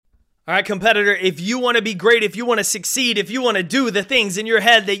All right, competitor, if you want to be great, if you want to succeed, if you want to do the things in your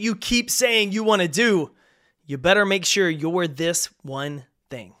head that you keep saying you want to do, you better make sure you're this one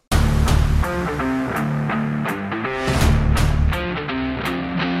thing.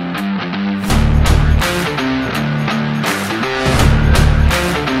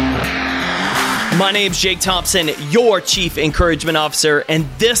 My name's Jake Thompson, your Chief Encouragement Officer, and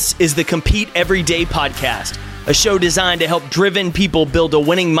this is the Compete Everyday Podcast, a show designed to help driven people build a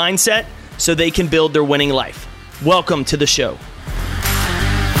winning mindset so they can build their winning life. Welcome to the show.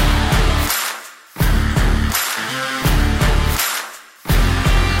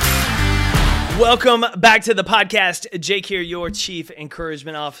 Welcome back to the podcast. Jake here, your Chief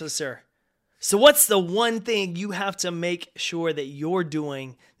Encouragement Officer. So what's the one thing you have to make sure that you're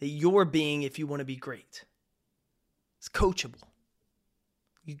doing, that you're being if you want to be great? It's coachable.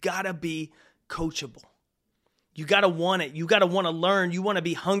 You got to be coachable. You got to want it. You got to want to learn. You want to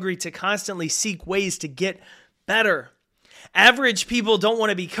be hungry to constantly seek ways to get better. Average people don't want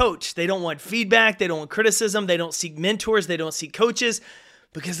to be coached. They don't want feedback. They don't want criticism. They don't seek mentors. They don't seek coaches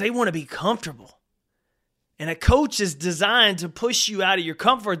because they want to be comfortable. And a coach is designed to push you out of your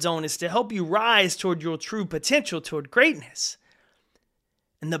comfort zone, is to help you rise toward your true potential, toward greatness.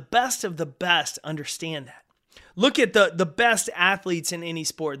 And the best of the best understand that. Look at the best athletes in any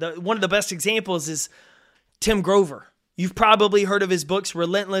sport. One of the best examples is Tim Grover. You've probably heard of his books,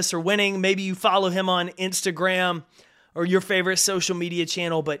 Relentless or Winning. Maybe you follow him on Instagram or your favorite social media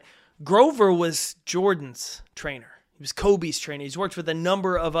channel. But Grover was Jordan's trainer. He was Kobe's trainer. He's worked with a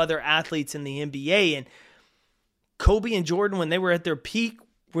number of other athletes in the NBA, and Kobe and Jordan, when they were at their peak,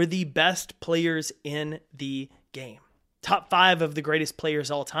 were the best players in the game. Top 5 of the greatest players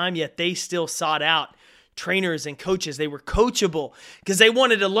all time, yet they still sought out trainers and coaches. They were coachable because they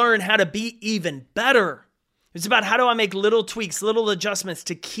wanted to learn how to be even better. It's about how do I make little tweaks, little adjustments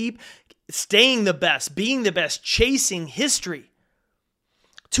to keep staying the best, being the best, chasing history.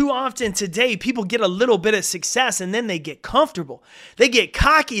 Too often today, people get a little bit of success and then they get comfortable. They get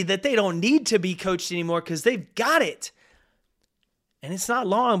cocky that they don't need to be coached anymore because they've got it. And it's not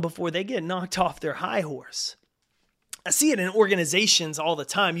long before they get knocked off their high horse. I see it in organizations all the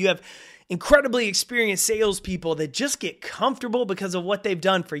time. You have incredibly experienced salespeople that just get comfortable because of what they've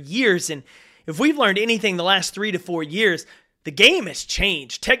done for years. And if we've learned anything the last 3 to 4 years, the game has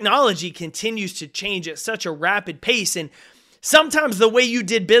changed. Technology continues to change at such a rapid pace, and sometimes the way you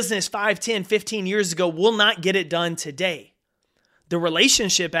did business 5, 10, 15 years ago will not get it done today. The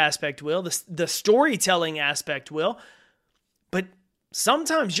relationship aspect will, the storytelling aspect will, but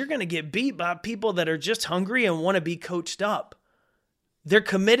sometimes you're going to get beat by people that are just hungry and want to be coached up. They're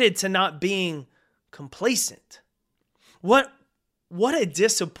committed to not being complacent. What a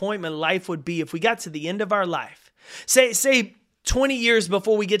disappointment life would be if we got to the end of our life. Say 20 years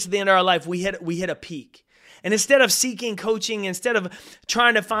before we get to the end of our life, we hit a peak. And instead of seeking coaching, instead of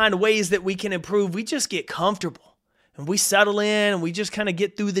trying to find ways that we can improve, we just get comfortable and we settle in and we just kind of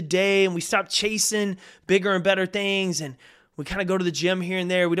get through the day and we stop chasing bigger and better things. And we kind of go to the gym here and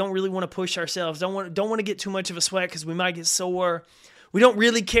there. We don't really want to push ourselves. Don't want to get too much of a sweat because we might get sore. We don't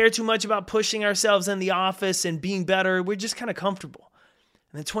really care too much about pushing ourselves in the office and being better. We're just kind of comfortable.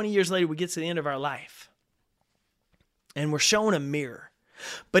 And then 20 years later, we get to the end of our life and we're shown a mirror.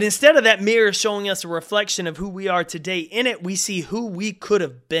 But instead of that mirror showing us a reflection of who we are today, in it we see who we could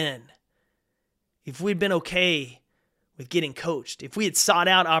have been if we'd been okay with getting coached, if we had sought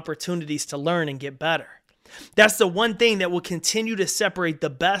out opportunities to learn and get better. That's the one thing that will continue to separate the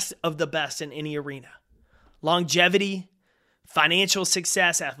best of the best in any arena. Longevity, financial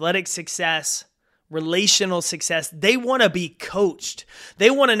success, athletic success, relational success. They want to be coached.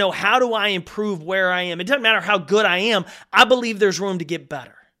 They want to know, how do I improve where I am? It doesn't matter how good I am. I believe there's room to get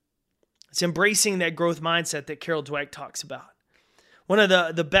better. It's embracing that growth mindset that Carol Dweck talks about. One of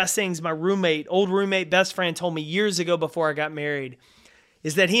the best things my old roommate, best friend told me years ago before I got married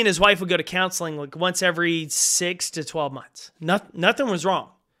is that he and his wife would go to counseling like once every 6 to 12 months. Nothing was wrong.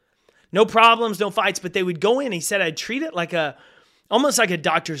 No problems, no fights, but they would go in. He said I'd treat it like almost like a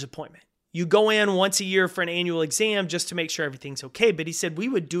doctor's appointment. You go in once a year for an annual exam just to make sure everything's okay. But he said we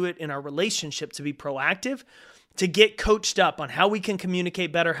would do it in our relationship to be proactive, to get coached up on how we can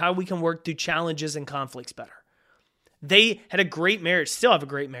communicate better, how we can work through challenges and conflicts better. They had a great marriage, still have a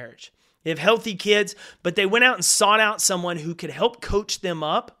great marriage. They have healthy kids, but they went out and sought out someone who could help coach them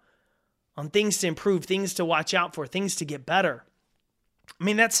up on things to improve, things to watch out for, things to get better. I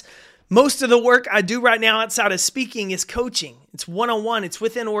mean, that's most of the work I do right now outside of speaking is coaching. It's one-on-one. It's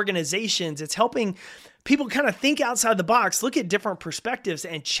within organizations. It's helping people kind of think outside the box, look at different perspectives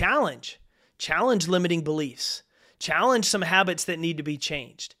and challenge limiting beliefs, Challenge some habits that need to be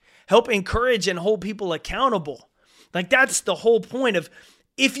changed. Help encourage and hold people accountable. Like that's the whole point of,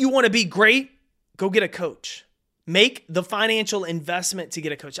 if you want to be great, go get a coach. Make the financial investment to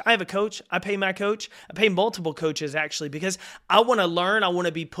get a coach. I have a coach. I pay my coach. I pay multiple coaches actually, because I want to learn, I want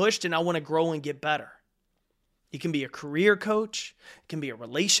to be pushed, and I want to grow and get better. You can be a career coach. It can be a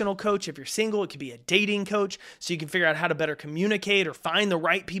relational coach if you're single. It can be a dating coach so you can figure out how to better communicate or find the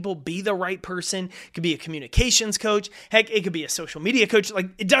right people, be the right person. It could be a communications coach. Heck, it could be a social media coach. Like,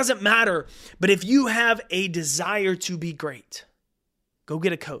 it doesn't matter. But if you have a desire to be great, go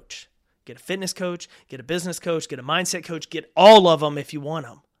get a coach. Get a fitness coach, get a business coach, get a mindset coach, get all of them if you want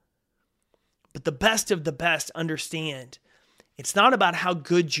them. But the best of the best, understand, it's not about how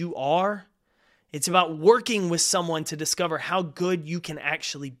good you are. It's about working with someone to discover how good you can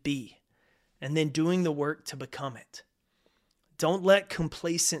actually be and then doing the work to become it. Don't let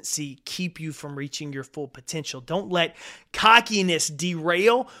complacency keep you from reaching your full potential. Don't let cockiness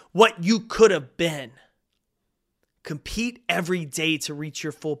derail what you could have been. Compete every day to reach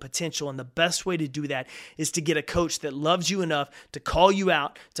your full potential. And the best way to do that is to get a coach that loves you enough to call you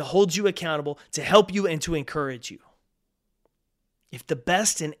out, to hold you accountable, to help you, and to encourage you. If the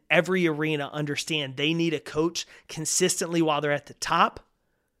best in every arena understand they need a coach consistently while they're at the top,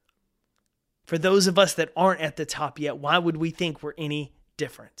 for those of us that aren't at the top yet, why would we think we're any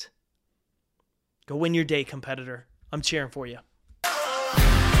different? Go win your day, competitor. I'm cheering for you.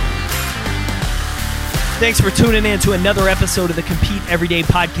 Thanks for tuning in to another episode of the Compete Everyday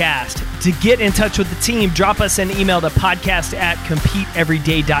podcast. To get in touch with the team, drop us an email to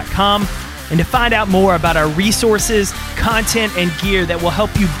podcast@competeeveryday.com. And to find out more about our resources, content, and gear that will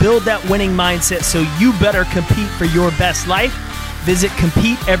help you build that winning mindset so you better compete for your best life, visit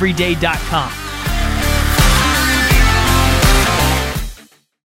CompeteEveryday.com.